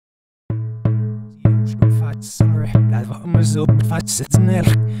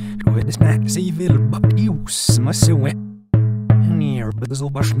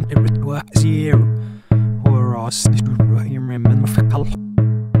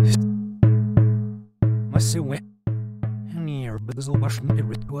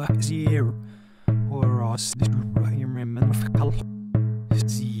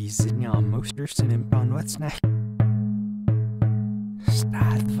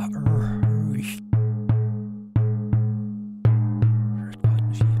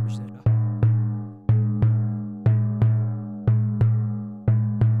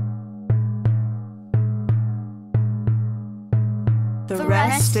The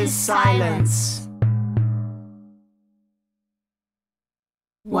rest is silence.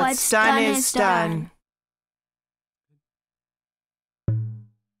 What's done is done.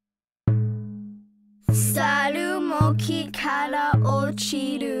 Saru moki kara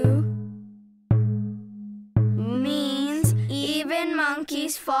ochiru means even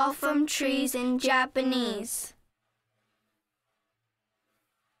monkeys fall from trees in Japanese.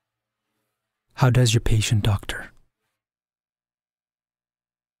 How does your patient, doctor?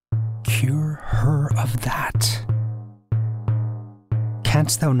 Cure her of that.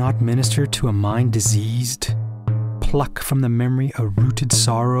 Canst thou not minister to a mind diseased? Pluck from the memory a rooted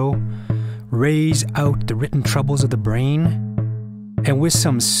sorrow, raise out the written troubles of the brain, and with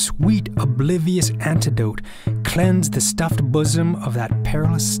some sweet oblivious antidote cleanse the stuffed bosom of that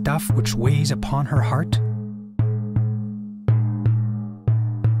perilous stuff which weighs upon her heart?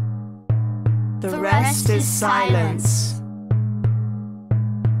 The rest is silence.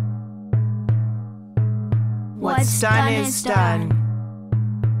 What's done is done.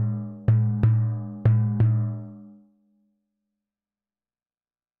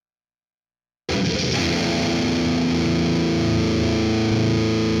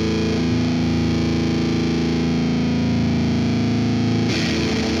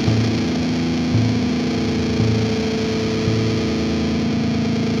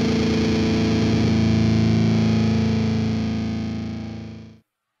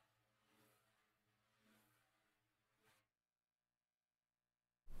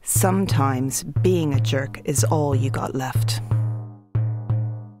 Sometimes being a jerk is all you got left.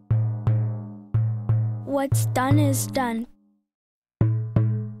 What's done is done.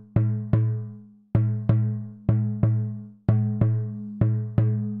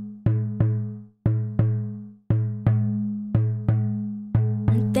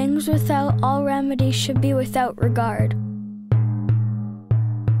 And things without all remedy should be without regard.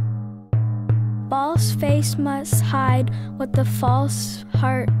 False face must hide what the false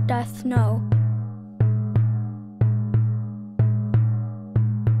heart doth know.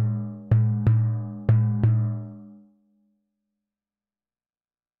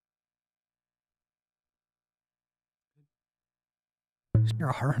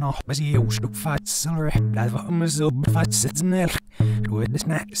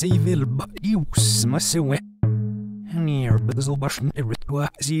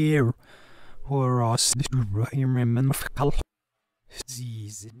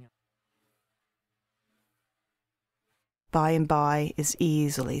 By and by is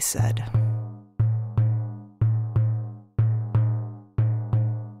easily said.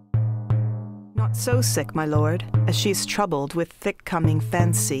 Not so sick, my lord, as she's troubled with thick-coming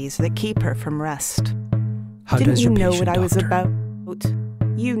fancies that keep her from rest. How Didn't does you your know patient, what I was doctor?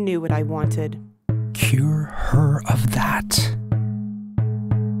 about? You knew what I wanted. Cure her of that.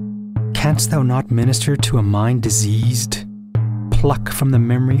 Canst thou not minister to a mind diseased? Pluck from the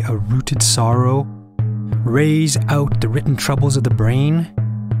memory a rooted sorrow, raise out the written troubles of the brain,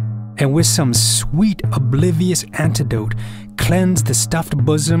 and with some sweet oblivious antidote cleanse the stuffed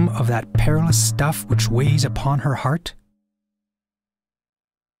bosom of that perilous stuff which weighs upon her heart?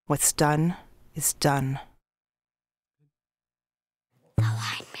 What's done is done. The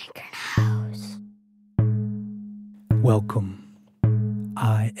winemaker knows. Welcome.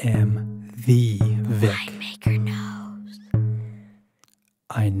 I am the Vic. Winemaker knows.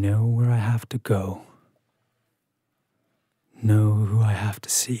 I know where I have to go. Know who I have to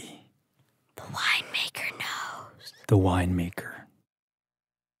see. The winemaker knows. The winemaker.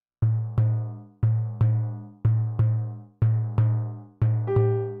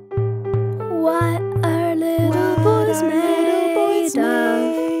 What are little boys made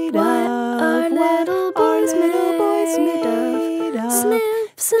of? What are little boys made of?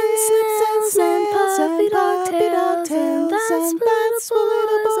 Snips and snails and puppy dog tails, and that's what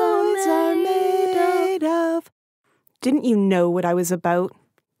little boys are made of. Didn't you know what I was about?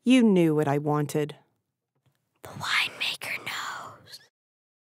 You knew what I wanted. The wine